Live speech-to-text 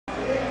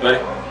Ready?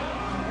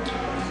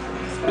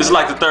 This is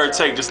like the third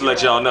take, just to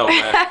let y'all know,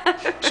 man.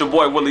 It's your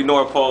boy Willy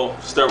Northpole,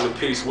 Sterling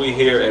Peace. We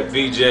here at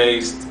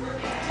VJ's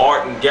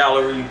Art and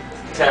Gallery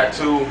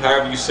Tattoo,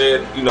 however you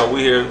said. You know,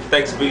 we here.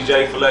 Thanks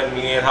VJ for letting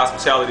me in.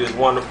 Hospitality is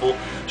wonderful.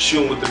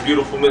 Shooting with the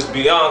beautiful Miss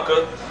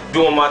Bianca,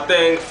 doing my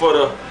thing for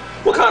the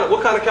what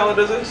kind of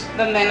calendar is this?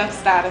 The Men of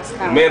Status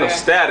calendar. Men of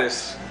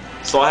Status.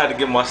 So I had to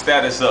get my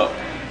status up.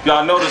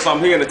 Y'all notice I'm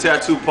here in the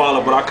tattoo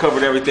parlor, but I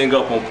covered everything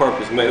up on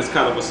purpose, man. It's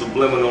kind of a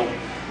subliminal,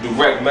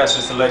 direct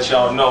message to let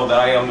y'all know that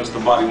I am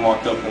Mr. Body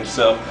Marked Up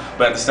himself,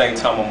 but at the same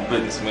time I'm a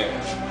businessman.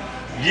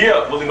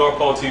 Yeah, Willy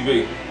Northpole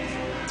TV.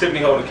 Tiffany,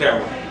 hold the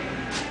camera.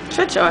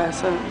 Shut your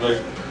ass up.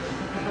 Ready?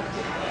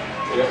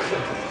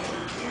 Yeah.